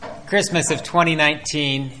Christmas of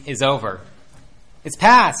 2019 is over. It's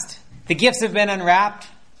past. The gifts have been unwrapped.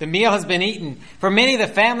 The meal has been eaten. For many, the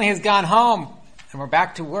family has gone home, and we're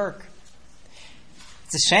back to work.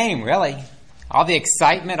 It's a shame, really. All the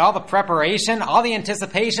excitement, all the preparation, all the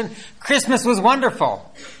anticipation. Christmas was wonderful.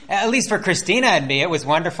 At least for Christina and me, it was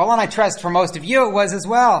wonderful, and I trust for most of you it was as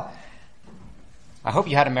well. I hope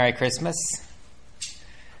you had a Merry Christmas.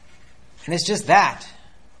 And it's just that.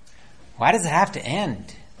 Why does it have to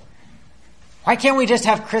end? Why can't we just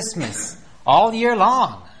have Christmas all year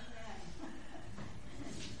long?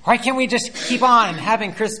 Why can't we just keep on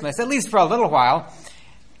having Christmas, at least for a little while?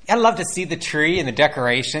 I'd love to see the tree and the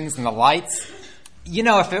decorations and the lights. You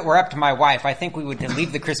know, if it were up to my wife, I think we would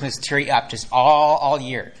leave the Christmas tree up just all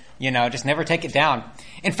year. You know, just never take it down.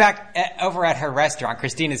 In fact, over at her restaurant,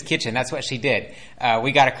 Christina's Kitchen, that's what she did.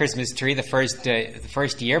 We got a Christmas tree the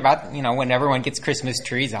first year, about, you know, when everyone gets Christmas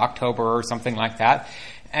trees, October or something like that.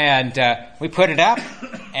 And we put it up,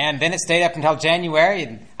 and then it stayed up until January.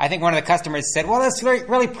 And I think one of the customers said, well, it's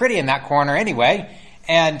really pretty in that corner anyway.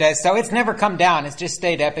 And so it's never come down. It's just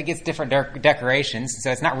stayed up. It gets different decorations.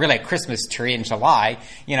 So it's not really a Christmas tree in July.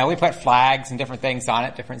 You know, we put flags and different things on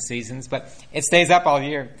it, different seasons. But it stays up all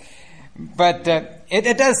year. But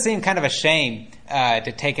it does seem kind of a shame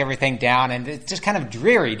to take everything down. And it's just kind of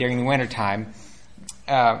dreary during the wintertime.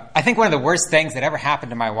 I think one of the worst things that ever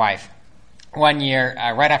happened to my wife, one year,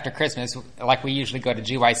 right after Christmas, like we usually go to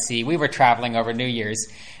GYC, we were traveling over New Year's.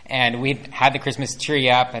 And we had the Christmas tree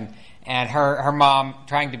up, and her mom,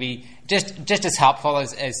 trying to be just as helpful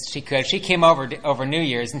as she could, she came over New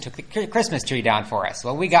Year's and took the Christmas tree down for us.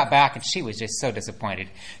 Well, we got back, and she was just so disappointed.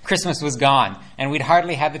 Christmas was gone, and we'd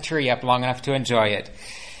hardly had the tree up long enough to enjoy it.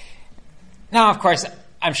 Now, of course,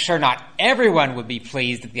 I'm sure not everyone would be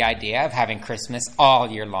pleased at the idea of having Christmas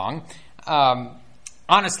all year long.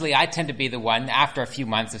 Honestly, I tend to be the one, after a few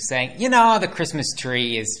months, of saying, you know, the Christmas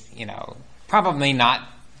tree is, you know, probably not,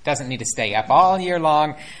 doesn't need to stay up all year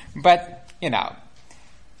long, but, you know,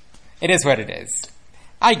 it is what it is.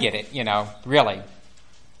 I get it, you know, really.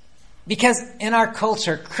 Because in our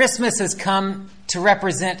culture, Christmas has come to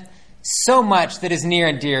represent so much that is near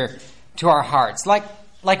and dear to our hearts,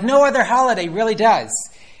 like no other holiday really does.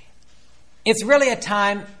 It's really a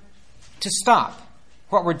time to stop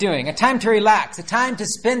what we're doing, a time to relax, a time to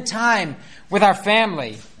spend time with our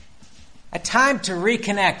family, a time to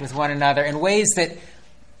reconnect with one another in ways that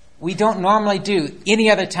we don't normally do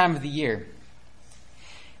any other time of the year.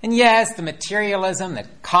 And yes, the materialism, the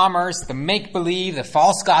commerce, the make-believe, the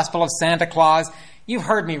false gospel of Santa Claus, you've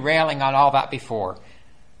heard me railing on all that before.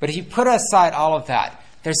 But if you put aside all of that,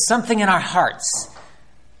 there's something in our hearts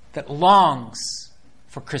that longs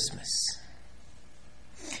for Christmas.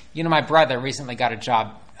 You know, my brother recently got a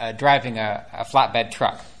job driving a flatbed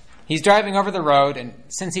truck. He's driving over the road, and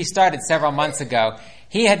since he started several months ago,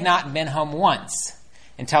 he had not been home once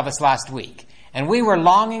until this last week. And we were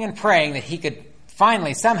longing and praying that he could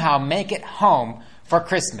finally somehow make it home for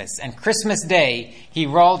Christmas. And Christmas Day, he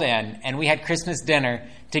rolled in, and we had Christmas dinner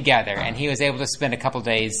together, and he was able to spend a couple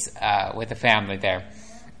days with the family there.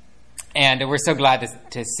 And we're so glad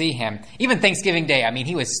to see him. Even Thanksgiving Day, I mean,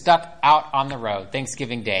 he was stuck out on the road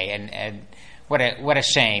Thanksgiving Day, and what a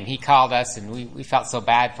shame. He called us, and we felt so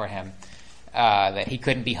bad for him that he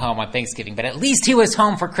couldn't be home on Thanksgiving. But at least he was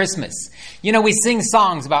home for Christmas. You know, we sing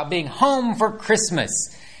songs about being home for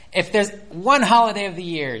Christmas. If there's one holiday of the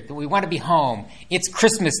year that we want to be home, it's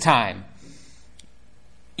Christmas time.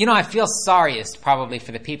 You know, I feel sorriest probably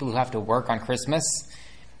for the people who have to work on Christmas.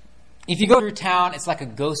 If you go through town, it's like a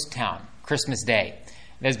ghost town, Christmas Day.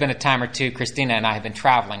 There's been a time or two, Christina and I have been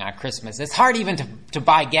traveling on Christmas. It's hard even to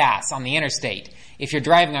buy gas on the interstate if you're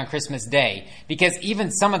driving on Christmas Day, because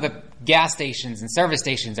even some of the gas stations and service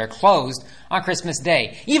stations are closed on Christmas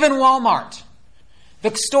Day. Even Walmart,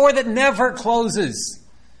 the store that never closes,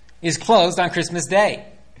 is closed on Christmas Day.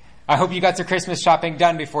 I hope you got your Christmas shopping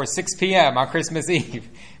done before 6 p.m. on Christmas Eve,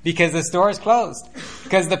 because the store is closed.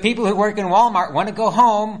 Because the people who work in Walmart want to go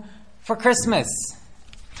home for Christmas.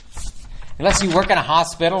 Unless you work in a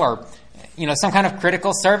hospital or, you know, some kind of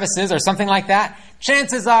critical services or something like that,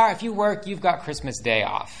 chances are if you work, you've got Christmas Day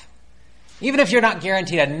off. Even if you're not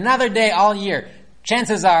guaranteed another day all year,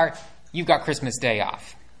 chances are you've got Christmas Day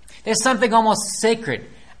off. There's something almost sacred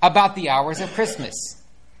about the hours of Christmas.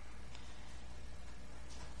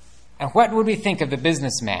 And what would we think of the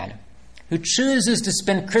businessman who chooses to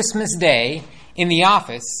spend Christmas Day in the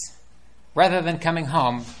office rather than coming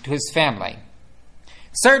home to his family?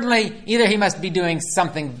 Certainly, either he must be doing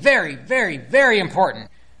something very, very, very important,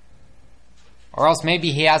 or else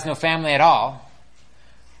maybe he has no family at all,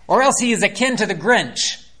 or else he is akin to the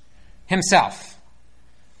Grinch himself.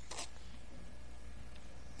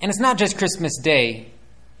 And it's not just Christmas Day,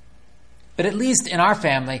 but at least in our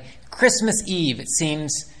family, Christmas Eve, it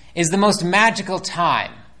seems, is the most magical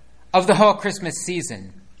time of the whole Christmas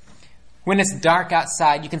season. When it's dark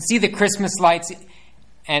outside, you can see the Christmas lights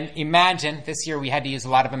and imagine, this year we had to use a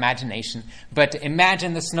lot of imagination, but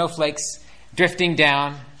imagine the snowflakes drifting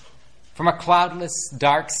down from a cloudless,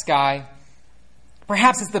 dark sky.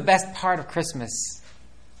 Perhaps it's the best part of Christmas.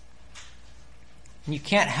 And you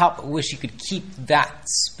can't help but wish you could keep that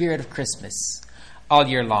spirit of Christmas all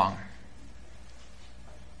year long.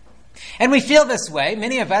 And we feel this way,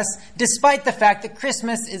 many of us, despite the fact that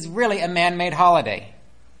Christmas is really a man-made holiday.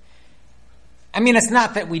 I mean, it's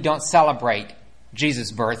not that we don't celebrate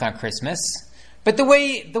Jesus' birth on Christmas, but the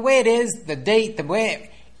way it is, the date,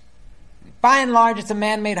 by and large, it's a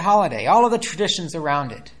man-made holiday. All of the traditions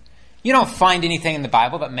around it. You don't find anything in the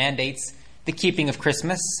Bible that mandates the keeping of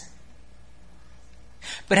Christmas.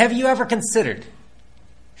 But have you ever considered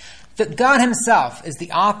that God himself is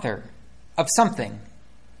the author of something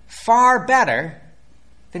far better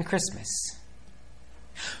than Christmas?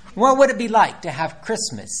 What would it be like to have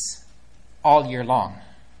Christmas all year long?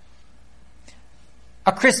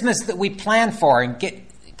 A Christmas that we plan for and get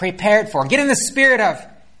prepared for, get in the spirit of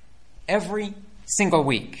every single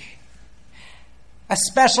week. A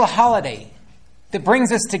special holiday that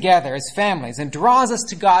brings us together as families and draws us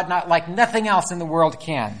to God not like nothing else in the world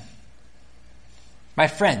can. My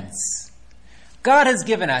friends, God has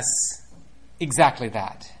given us exactly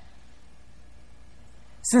that.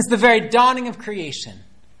 Since the very dawning of creation,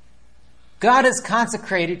 God has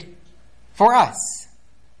consecrated for us,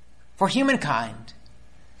 for humankind,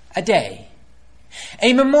 a day,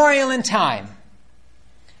 a memorial in time,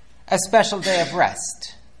 a special day of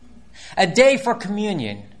rest, a day for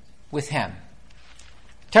communion with him.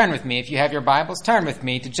 Turn with me, if you have your Bibles, turn with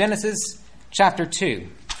me to Genesis chapter 2.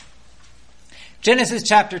 Genesis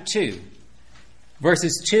chapter 2,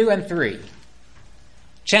 verses 2 and 3.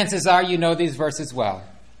 Chances are you know these verses well.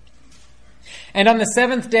 And on the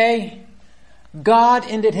seventh day, God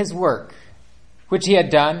ended his work, which he had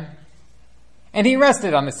done, and he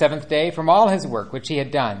rested on the seventh day from all his work which he had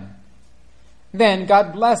done. Then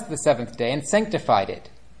God blessed the seventh day and sanctified it,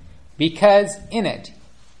 because in it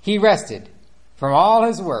he rested from all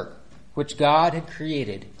his work which God had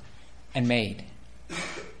created and made.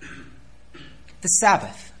 The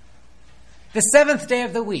Sabbath, the seventh day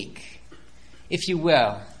of the week, if you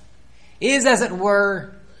will, is, as it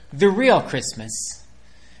were, the real Christmas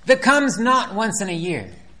that comes not once in a year,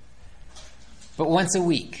 but once a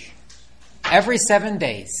week, every 7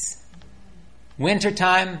 days.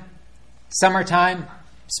 Wintertime, summertime,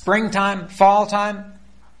 springtime, fall time,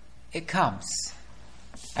 it comes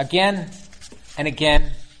again and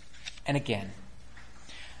again and again.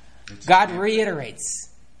 God reiterates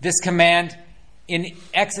this command in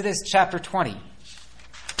Exodus chapter 20.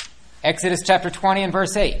 Exodus chapter 20 and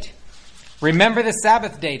verse 8. Remember the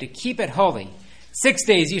Sabbath day to keep it holy. 6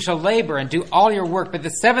 days you shall labor and do all your work, but the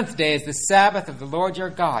seventh day is the Sabbath of the Lord your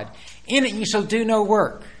God. In it you shall do no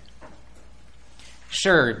work.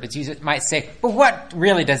 Sure, but you might say, but what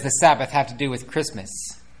really does the Sabbath have to do with Christmas?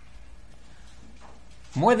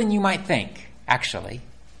 More than you might think, actually.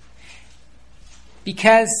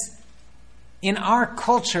 Because in our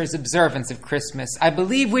culture's observance of Christmas, I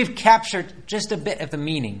believe we've captured just a bit of the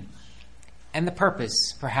meaning and the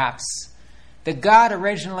purpose, perhaps, that God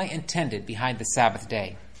originally intended behind the Sabbath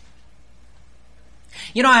day.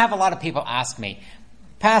 You know, I have a lot of people ask me,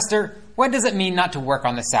 Pastor, what does it mean not to work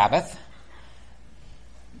on the Sabbath?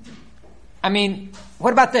 I mean,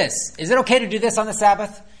 what about this? Is it okay to do this on the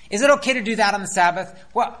Sabbath? Is it okay to do that on the Sabbath?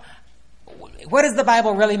 What does the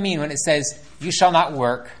Bible really mean when it says, you shall not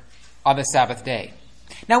work on the Sabbath day?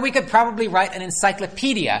 Now, we could probably write an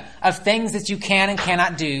encyclopedia of things that you can and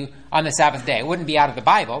cannot do on the Sabbath day. It wouldn't be out of the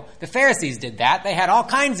Bible. The Pharisees did that. They had all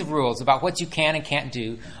kinds of rules about what you can and can't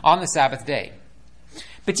do on the Sabbath day.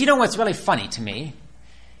 But you know what's really funny to me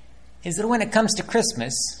is that when it comes to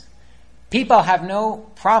Christmas, people have no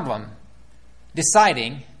problem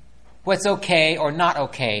deciding what's okay or not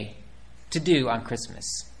okay to do on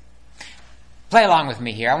Christmas. Play along with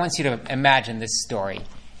me here. I want you to imagine this story.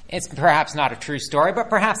 It's perhaps not a true story, but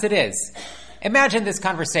perhaps it is. Imagine this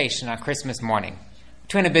conversation on Christmas morning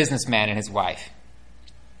between a businessman and his wife.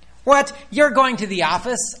 What? You're going to the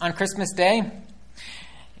office on Christmas Day?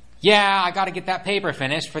 Yeah, I got to get that paper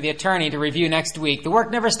finished for the attorney to review next week. The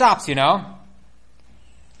work never stops, you know.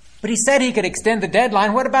 But he said he could extend the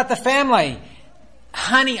deadline. What about the family?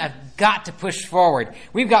 Honey, I've got to push forward.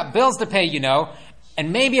 We've got bills to pay, you know.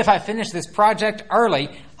 And maybe if I finish this project early,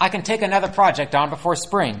 I can take another project on before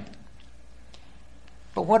spring.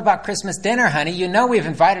 But what about Christmas dinner, honey? You know we've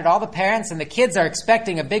invited all the parents and the kids are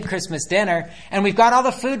expecting a big Christmas dinner and we've got all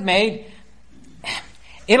the food made.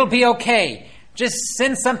 It'll be okay. Just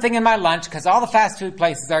send something in my lunch because all the fast food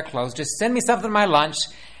places are closed. Just send me something in my lunch.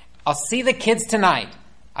 I'll see the kids tonight.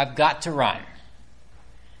 I've got to run.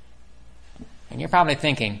 And you're probably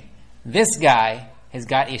thinking, this guy has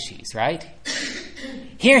got issues, right?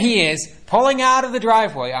 Here he is, pulling out of the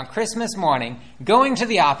driveway on Christmas morning, going to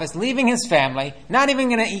the office, leaving his family, not even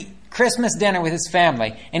going to eat Christmas dinner with his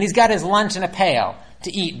family, and he's got his lunch in a pail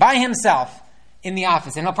to eat by himself in the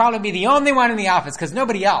office. And he'll probably be the only one in the office because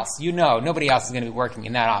nobody else is going to be working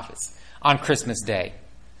in that office on Christmas Day.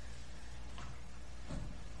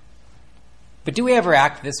 But do we ever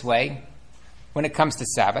act this way when it comes to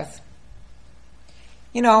Sabbath?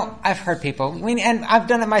 You know, I've heard people, and I've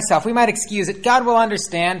done it myself, we might excuse it. God will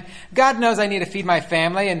understand. God knows I need to feed my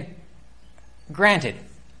family, and granted,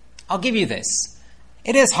 I'll give you this.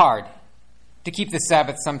 It is hard to keep the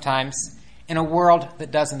Sabbath sometimes in a world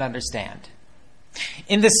that doesn't understand.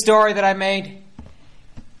 In this story that I made,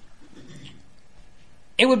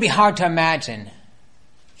 it would be hard to imagine,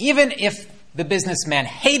 even if the businessman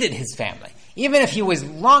hated his family, even if he was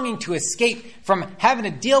longing to escape from having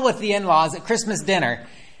to deal with the in-laws at Christmas dinner,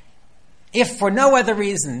 if for no other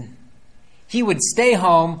reason, he would stay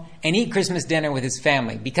home and eat Christmas dinner with his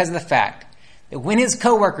family because of the fact that when his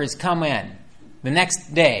coworkers come in the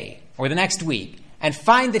next day or the next week and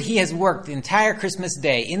find that he has worked the entire Christmas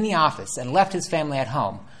day in the office and left his family at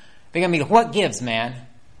home, they're going to be, what gives, man?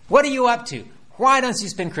 What are you up to? Why don't you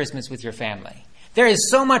spend Christmas with your family? There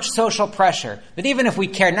is so much social pressure that even if we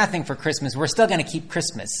care nothing for Christmas, we're still going to keep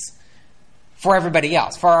Christmas for everybody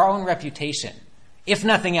else, for our own reputation, if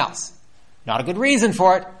nothing else. Not a good reason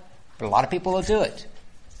for it, but a lot of people will do it.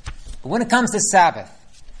 But when it comes to Sabbath,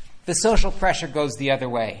 the social pressure goes the other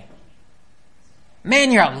way.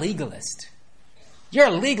 Man, you're a legalist. You're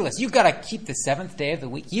a legalist. You've got to keep the seventh day of the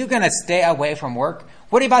week. You're going to stay away from work.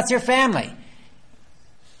 What about your family?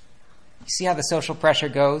 You see how the social pressure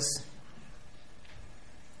goes?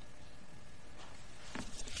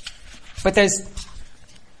 But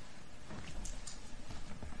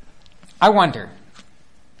I wonder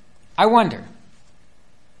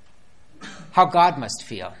how God must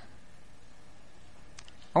feel.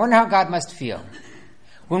 I wonder how God must feel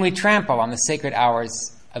when we trample on the sacred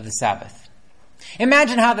hours of the Sabbath.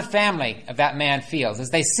 Imagine how the family of that man feels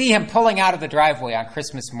as they see him pulling out of the driveway on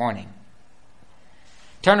Christmas morning.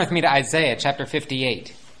 Turn with me to Isaiah chapter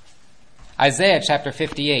 58. Isaiah chapter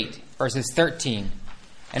 58, verses 13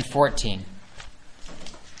 and 14.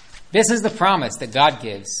 This is the promise that God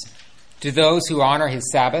gives to those who honor his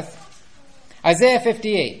Sabbath. Isaiah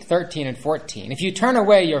 58, 13 and 14. If you turn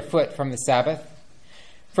away your foot from the Sabbath,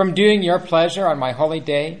 from doing your pleasure on my holy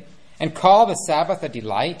day, and call the Sabbath a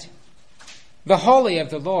delight, the holy of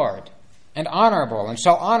the Lord, and honorable, and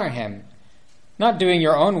shall honor him, not doing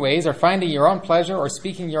your own ways, or finding your own pleasure, or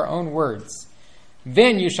speaking your own words,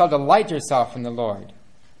 then you shall delight yourself in the Lord.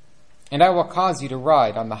 And I will cause you to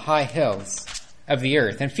ride on the high hills of the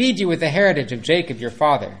earth, and feed you with the heritage of Jacob your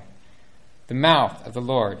father. The mouth of the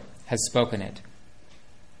Lord has spoken it.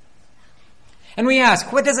 And we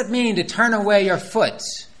ask, what does it mean to turn away your foot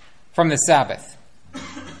from the Sabbath?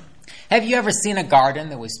 Have you ever seen a garden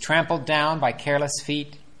that was trampled down by careless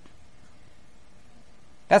feet?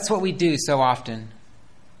 That's what we do so often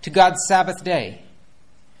to God's Sabbath day.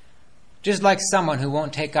 Just like someone who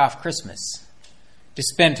won't take off Christmas to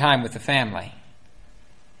spend time with the family.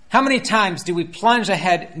 How many times do we plunge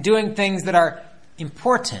ahead doing things that are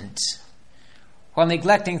important while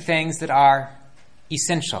neglecting things that are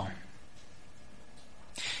essential?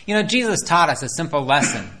 You know, Jesus taught us a simple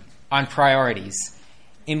lesson on priorities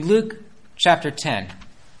in Luke chapter 10.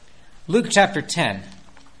 Luke chapter 10,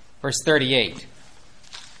 verse 38.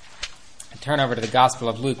 Turn over to the Gospel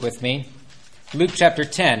of Luke with me. Luke chapter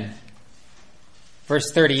 10,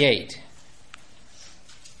 verse 38.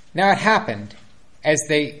 Now it happened, as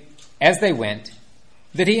they went,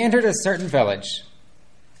 that he entered a certain village,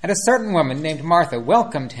 and a certain woman named Martha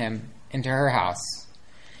welcomed him into her house.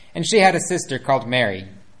 And she had a sister called Mary,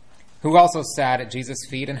 who also sat at Jesus'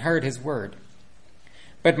 feet and heard his word.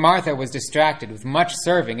 But Martha was distracted with much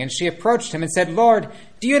serving, and she approached him and said, Lord,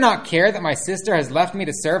 do you not care that my sister has left me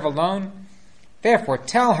to serve alone? Therefore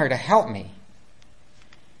tell her to help me.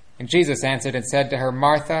 And Jesus answered and said to her,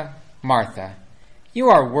 Martha, Martha, you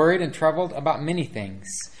are worried and troubled about many things,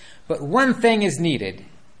 but one thing is needed,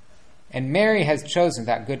 and Mary has chosen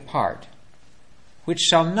that good part, which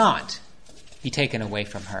shall not be taken away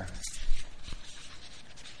from her.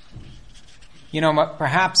 You know,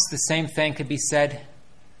 perhaps the same thing could be said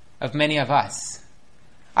of many of us.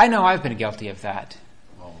 I know I've been guilty of that.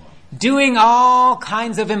 Doing all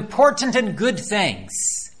kinds of important and good things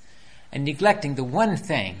and neglecting the one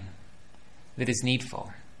thing that is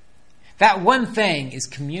needful. That one thing is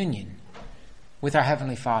communion with our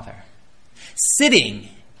Heavenly Father. Sitting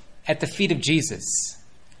at the feet of Jesus,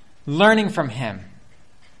 learning from Him.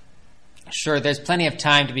 Sure, there's plenty of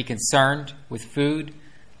time to be concerned with food,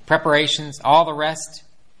 preparations, all the rest.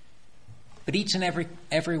 But each and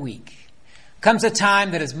every week comes a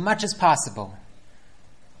time that as much as possible,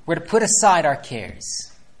 we're to put aside our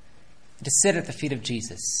cares, and to sit at the feet of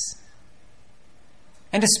Jesus,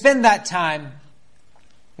 and to spend that time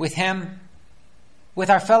with Him, with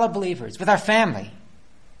our fellow believers, with our family,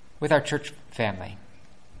 with our church family.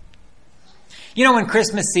 You know, when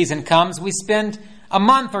Christmas season comes, we spend a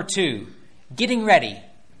month or two getting ready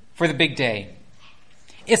for the big day.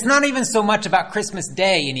 It's not even so much about Christmas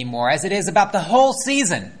Day anymore as it is about the whole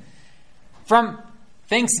season. From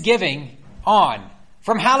Thanksgiving on,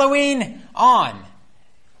 from Halloween on.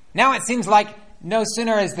 Now it seems like no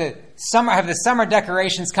sooner as the summer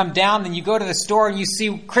decorations come down than you go to the store and you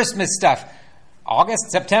see Christmas stuff.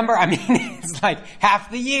 August, September, it's like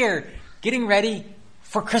half the year getting ready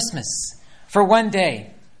for Christmas, for one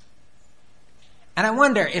day. And I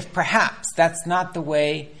wonder if perhaps that's not the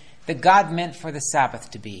way that God meant for the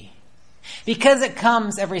Sabbath to be. Because it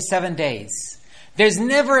comes every 7 days, there's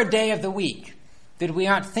never a day of the week that we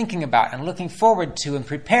aren't thinking about and looking forward to and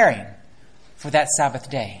preparing for that Sabbath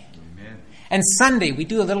day. Amen. And Sunday we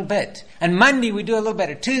do a little bit, and Monday we do a little bit,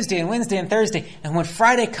 and Tuesday and Wednesday and Thursday, and when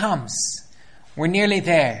Friday comes, we're nearly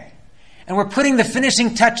there. And we're putting the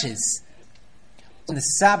finishing touches. When the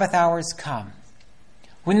Sabbath hours come,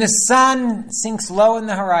 when the sun sinks low in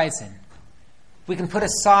the horizon, we can put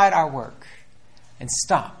aside our work and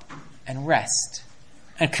stop and rest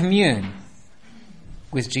and commune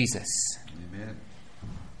with Jesus. Amen.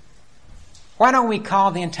 Why don't we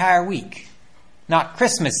call the entire week not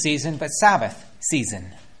Christmas season, but Sabbath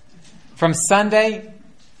season? From Sunday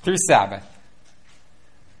through Sabbath.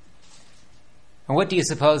 And what do you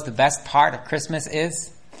suppose the best part of Christmas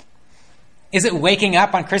is? Is it waking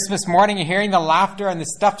up on Christmas morning and hearing the laughter and the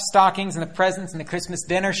stuffed stockings and the presents and the Christmas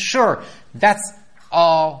dinner? Sure, that's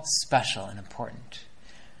all special and important.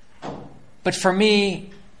 But for me,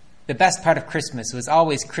 the best part of Christmas was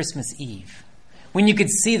always Christmas Eve, when you could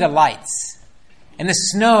see the lights and the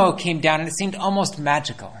snow came down and it seemed almost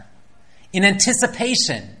magical, in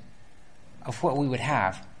anticipation of what we would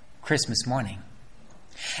have Christmas morning.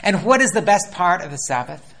 And what is the best part of the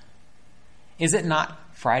Sabbath? Is it not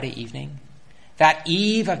Friday evening? That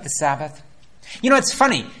eve of the Sabbath? You know, it's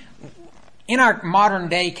funny. In our modern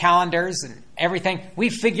day calendars and everything, we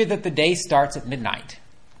figure that the day starts at midnight.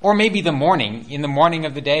 Or maybe in the morning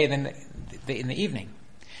of the day, and then in the evening.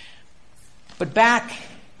 But back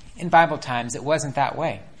in Bible times, it wasn't that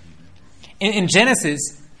way. In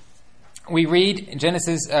Genesis, we read in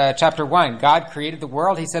Genesis chapter 1, God created the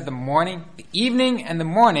world. He said the evening and the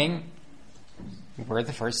morning were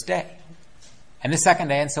the first day. And the second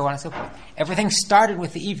day, and so on and so forth. Everything started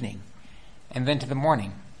with the evening, and then to the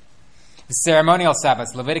morning. The ceremonial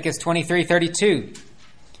Sabbaths, Leviticus 23:32.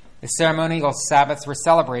 The ceremonial Sabbaths were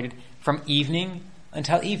celebrated from evening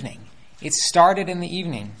until evening. It started in the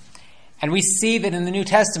evening. And we see that in the New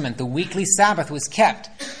Testament, the weekly Sabbath was kept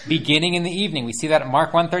beginning in the evening. We see that at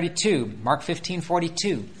Mark 1:32, Mark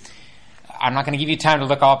 15:42. I'm not going to give you time to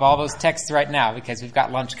look up all those texts right now because we've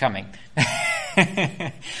got lunch coming.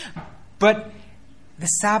 But the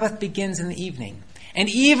Sabbath begins in the evening. And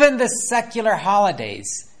even the secular holidays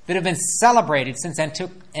that have been celebrated since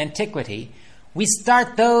antiquity, we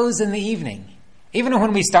start those in the evening. Even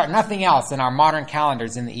when we start nothing else in our modern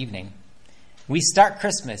calendars in the evening, we start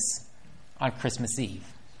Christmas on Christmas Eve.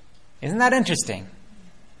 Isn't that interesting?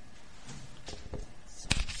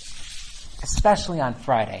 Especially on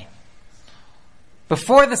Friday.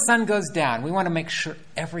 Before the sun goes down, we want to make sure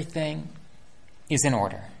everything is in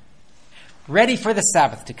order, ready for the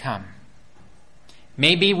Sabbath to come.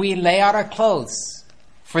 Maybe we lay out our clothes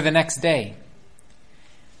for the next day.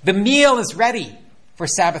 The meal is ready for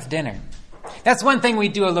Sabbath dinner. That's one thing we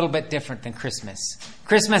do a little bit different than Christmas.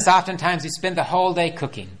 Christmas, oftentimes, you spend the whole day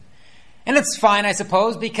cooking. And it's fine, I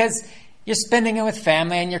suppose, because you're spending it with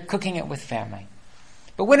family and you're cooking it with family.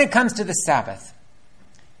 But when it comes to the Sabbath,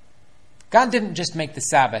 God didn't just make the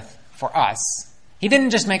Sabbath for us. He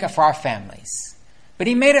didn't just make it for our families. But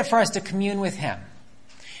He made it for us to commune with Him.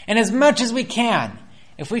 And as much as we can,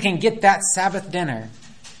 if we can get that Sabbath dinner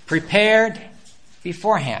prepared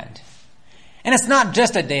beforehand. And it's not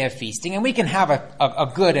just a day of feasting, and we can have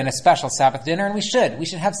a good and a special Sabbath dinner, and we should. We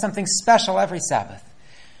should have something special every Sabbath.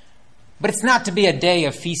 but it's not to be a day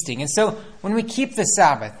of feasting. And so when we keep the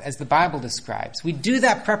Sabbath, as the Bible describes, we do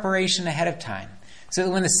that preparation ahead of time so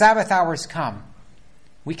that when the Sabbath hours come,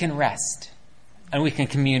 we can rest and we can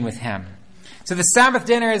commune with Him. So the Sabbath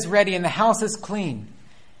dinner is ready and the house is clean.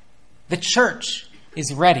 The church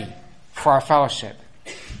is ready for our fellowship.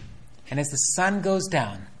 And as the sun goes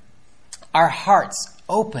down, our hearts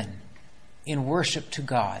open in worship to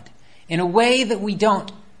God in a way that we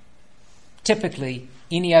don't typically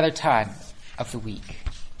any other time of the week.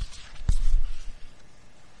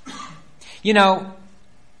 You know,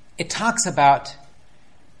 it talks about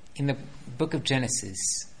in the book of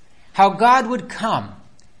Genesis how God would come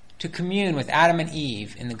to commune with Adam and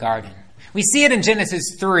Eve in the garden. We see it in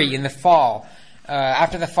Genesis 3 in the fall,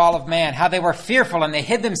 after the fall of man, how they were fearful and they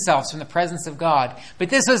hid themselves from the presence of God. But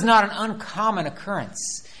this was not an uncommon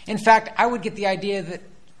occurrence. In fact, I would get the idea that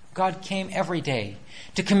God came every day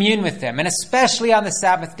to commune with them, and especially on the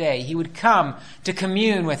Sabbath day, He would come to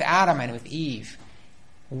commune with Adam and with Eve,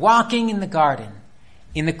 walking in the garden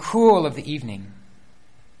in the cool of the evening.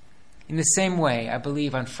 In the same way, I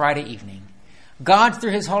believe on Friday evening, God,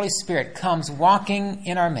 through His Holy Spirit, comes walking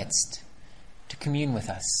in our midst to commune with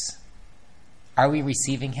us. Are we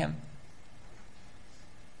receiving Him?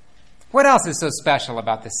 What else is so special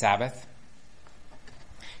about the Sabbath?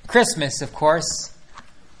 Christmas, of course,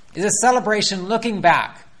 is a celebration looking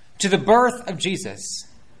back to the birth of Jesus.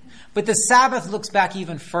 But the Sabbath looks back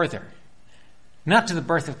even further, not to the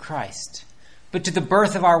birth of Christ, but to the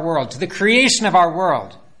birth of our world, to the creation of our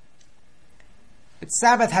world. But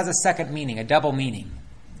Sabbath has a second meaning, a double meaning.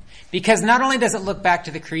 Because not only does it look back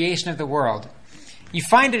to the creation of the world, you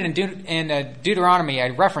find it in Deuteronomy, I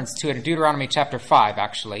reference to it in Deuteronomy chapter 5,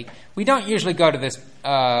 actually. We don't usually go to this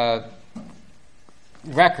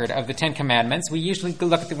record of the Ten Commandments. We usually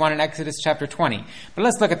look at the one in Exodus chapter 20. But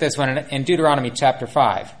let's look at this one in Deuteronomy chapter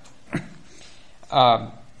 5.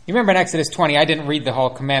 You remember in Exodus 20, I didn't read the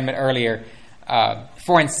whole commandment earlier.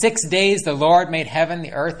 For in 6 days the Lord made heaven,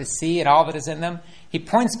 the earth, the sea, and all that is in them. He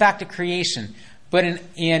points back to creation. But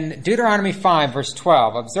in Deuteronomy 5, verse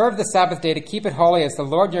 12, observe the Sabbath day to keep it holy as the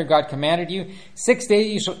Lord your God commanded you. 6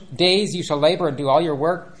 days you shall labor and do all your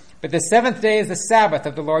work. But the seventh day is the Sabbath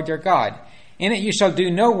of the Lord your God. In it you shall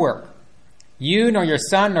do no work. You, nor your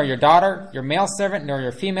son, nor your daughter, your male servant, nor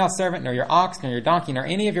your female servant, nor your ox, nor your donkey, nor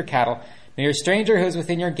any of your cattle, nor your stranger who is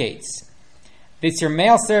within your gates. That your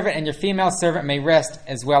male servant and your female servant may rest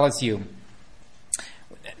as well as you.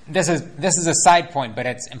 This is a side point, but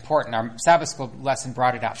it's important. Our Sabbath school lesson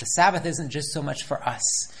brought it out. The Sabbath isn't just so much for us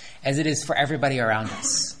as it is for everybody around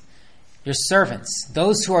us. Your servants,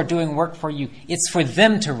 those who are doing work for you, it's for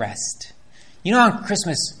them to rest. You know, on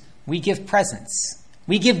Christmas, we give presents.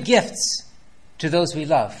 We give gifts to those we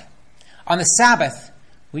love. On the Sabbath,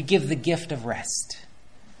 we give the gift of rest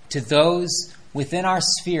to those within our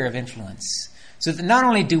sphere of influence, so that not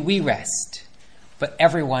only do we rest, but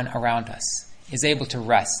everyone around us is able to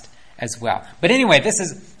rest as well. But anyway,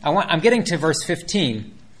 I'm getting to verse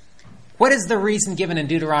 15. What is the reason given in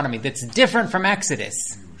Deuteronomy that's different from Exodus?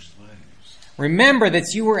 Remember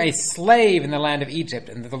that you were a slave in the land of Egypt,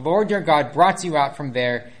 and that the Lord your God brought you out from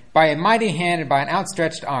there by a mighty hand and by an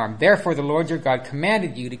outstretched arm. Therefore the Lord your God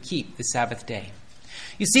commanded you to keep the Sabbath day.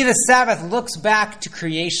 You see, the Sabbath looks back to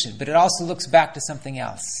creation, but it also looks back to something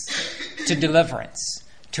else, to deliverance,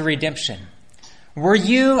 to redemption. Were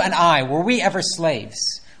you and I, were we ever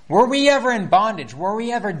slaves? Were we ever in bondage? Were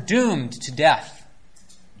we ever doomed to death?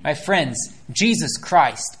 My friends, Jesus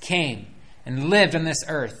Christ came and lived on this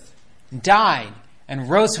earth, died and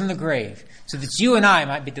rose from the grave, so that you and I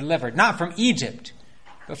might be delivered, not from Egypt,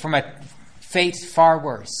 but from a fate far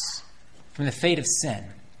worse, from the fate of sin.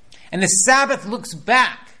 And the Sabbath looks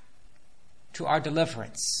back to our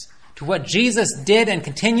deliverance, to what Jesus did and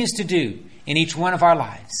continues to do in each one of our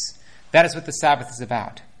lives. That is what the Sabbath is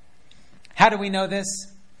about. How do we know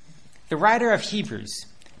this? The writer of Hebrews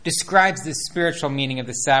describes this spiritual meaning of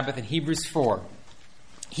the Sabbath in Hebrews 4.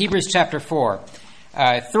 Hebrews chapter 4,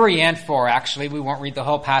 3 and 4 actually. We won't read the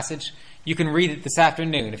whole passage. You can read it this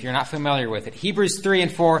afternoon if you're not familiar with it. Hebrews 3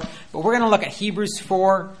 and 4, but we're going to look at Hebrews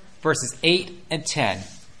 4, verses 8 and 10.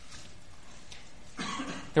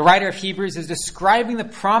 The writer of Hebrews is describing the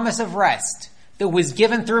promise of rest that was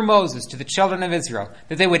given through Moses to the children of Israel,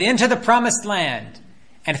 that they would enter the promised land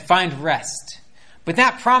and find rest. But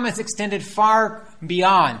that promise extended far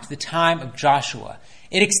beyond the time of Joshua.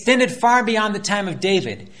 It extended far beyond the time of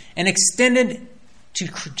David and extended to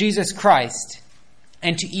Jesus Christ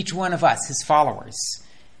and to each one of us, his followers.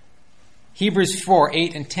 Hebrews 4,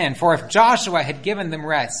 8 and 10. For if Joshua had given them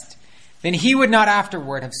rest, then he would not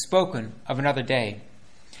afterward have spoken of another day.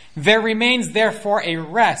 There remains therefore a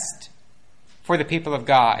rest for the people of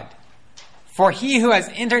God. For he who has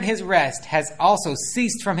entered his rest has also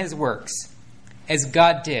ceased from his works, as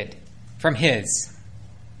God did from his.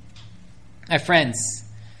 My friends,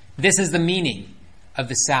 this is the meaning of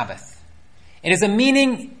the Sabbath. It is a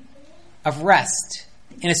meaning of rest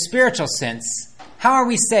in a spiritual sense. How are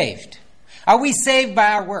we saved? Are we saved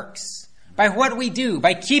by our works? By what we do?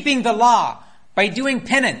 By keeping the law? By doing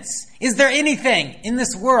penance? Is there anything in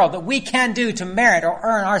this world that we can do to merit or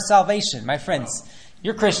earn our salvation? My friends,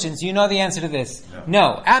 you're Christians. You know the answer to this.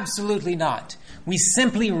 No, absolutely not. We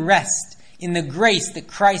simply rest in the grace that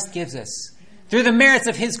Christ gives us through the merits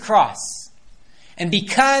of his cross. And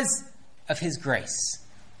because of his grace,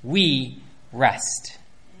 we rest.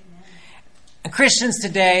 And Christians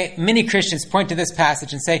today, many Christians point to this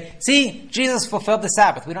passage and say, see, Jesus fulfilled the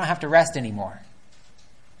Sabbath. We don't have to rest anymore.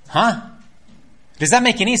 Huh? Does that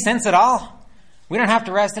make any sense at all? We don't have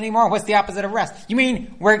to rest anymore? What's the opposite of rest? You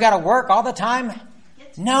mean we've got to work all the time?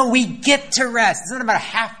 No, we get to rest. It's not about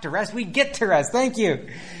have to rest. We get to rest. Thank you.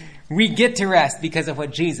 We get to rest because of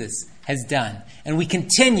what Jesus has done. And we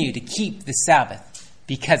continue to keep the Sabbath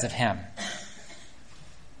because of him.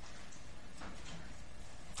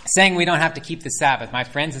 Saying we don't have to keep the Sabbath, my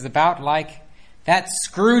friends, is about like that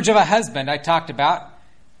Scrooge of a husband I talked about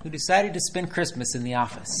who decided to spend Christmas in the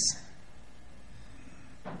office.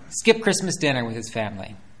 Skip Christmas dinner with his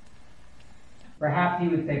family. Perhaps he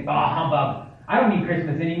would say, bah, humbug, I don't need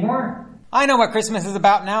Christmas anymore. I know what Christmas is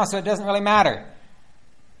about now, so it doesn't really matter.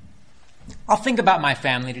 I'll think about my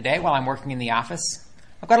family today while I'm working in the office.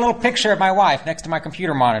 I've got a little picture of my wife next to my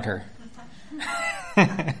computer monitor.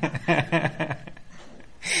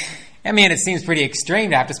 I mean, it seems pretty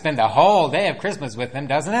extreme to have to spend the whole day of Christmas with them,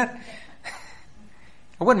 doesn't it?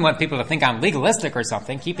 I wouldn't want people to think I'm legalistic or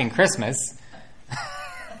something, keeping Christmas.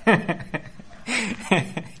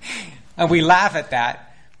 And we laugh at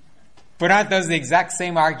that. But aren't those the exact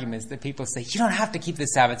same arguments that people say, you don't have to keep the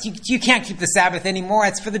Sabbath. You can't keep the Sabbath anymore.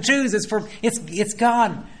 It's for the Jews. It's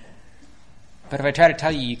gone. But if I try to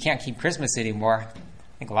tell you can't keep Christmas anymore,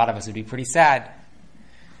 I think a lot of us would be pretty sad.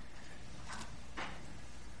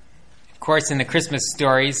 Of course, in the Christmas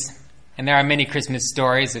stories, and there are many Christmas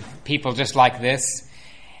stories of people just like this,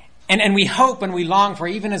 and we hope and we long for,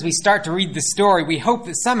 even as we start to read the story, we hope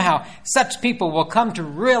that somehow such people will come to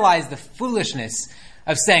realize the foolishness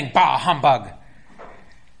of saying, bah, humbug.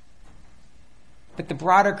 But the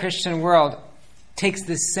broader Christian world takes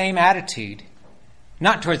this same attitude,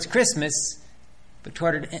 not towards Christmas, but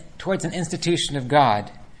towards an institution of God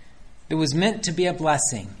that was meant to be a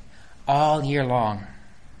blessing all year long.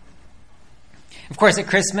 Of course, at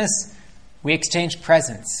Christmas, we exchange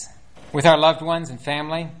presents with our loved ones and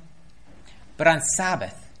family. But on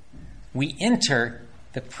Sabbath, we enter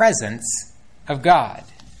the presence of God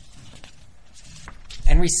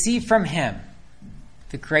and receive from him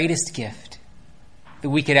the greatest gift that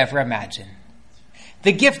we could ever imagine.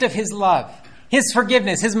 The gift of his love, his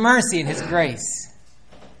forgiveness, his mercy, and his grace.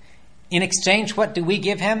 In exchange, what do we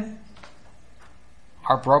give him?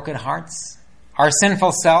 Our broken hearts, our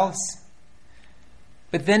sinful selves.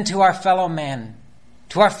 But then to our fellow man,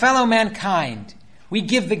 to our fellow mankind, we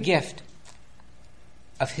give the gift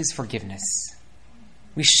of his forgiveness.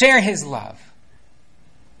 We share his love.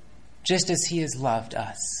 Just as he has loved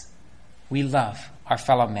us, we love our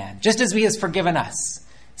fellow man. Just as he has forgiven us,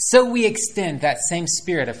 so we extend that same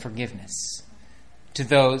spirit of forgiveness to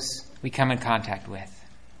those we come in contact with.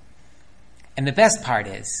 And the best part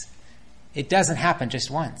is, it doesn't happen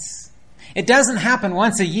just once. It doesn't happen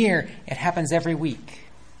once a year. It happens every week.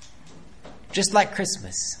 Just like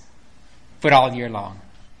Christmas, but all year long.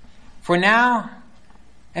 For now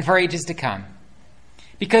and for ages to come.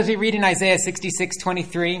 Because we read in Isaiah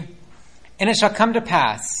 66:23, and it shall come to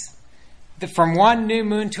pass that from one new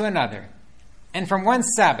moon to another, and from one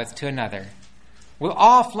Sabbath to another, will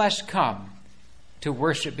all flesh come to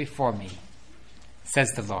worship before me,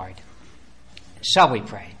 says the Lord. Shall we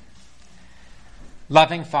pray?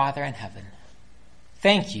 Loving Father in heaven,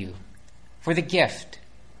 thank you for the gift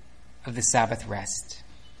of the Sabbath rest,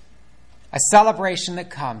 a celebration that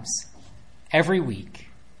comes every week,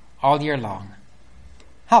 all year long.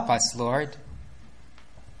 Help us, Lord,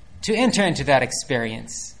 to enter into that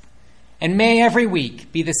experience, and may every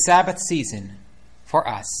week be the Sabbath season for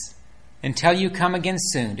us until you come again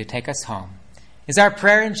soon to take us home, is our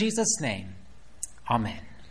prayer in Jesus' name. Amen.